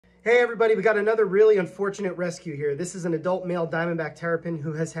Hey everybody, we got another really unfortunate rescue here. This is an adult male diamondback terrapin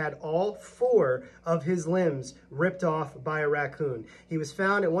who has had all 4 of his limbs ripped off by a raccoon. He was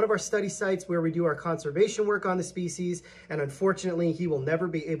found at one of our study sites where we do our conservation work on the species, and unfortunately he will never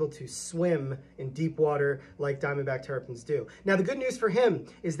be able to swim in deep water like diamondback terrapins do. Now the good news for him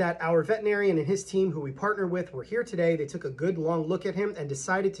is that our veterinarian and his team who we partner with were here today. They took a good long look at him and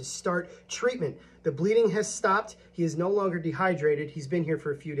decided to start treatment. The bleeding has stopped. He is no longer dehydrated. He's been here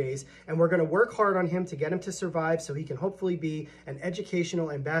for a few days, and we're going to work hard on him to get him to survive so he can hopefully be an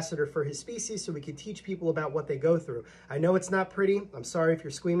educational ambassador for his species so we can teach people about what they go through. I know it's not pretty. I'm sorry if you're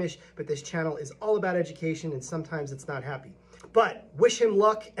squeamish, but this channel is all about education, and sometimes it's not happy. But wish him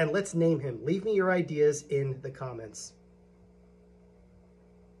luck, and let's name him. Leave me your ideas in the comments.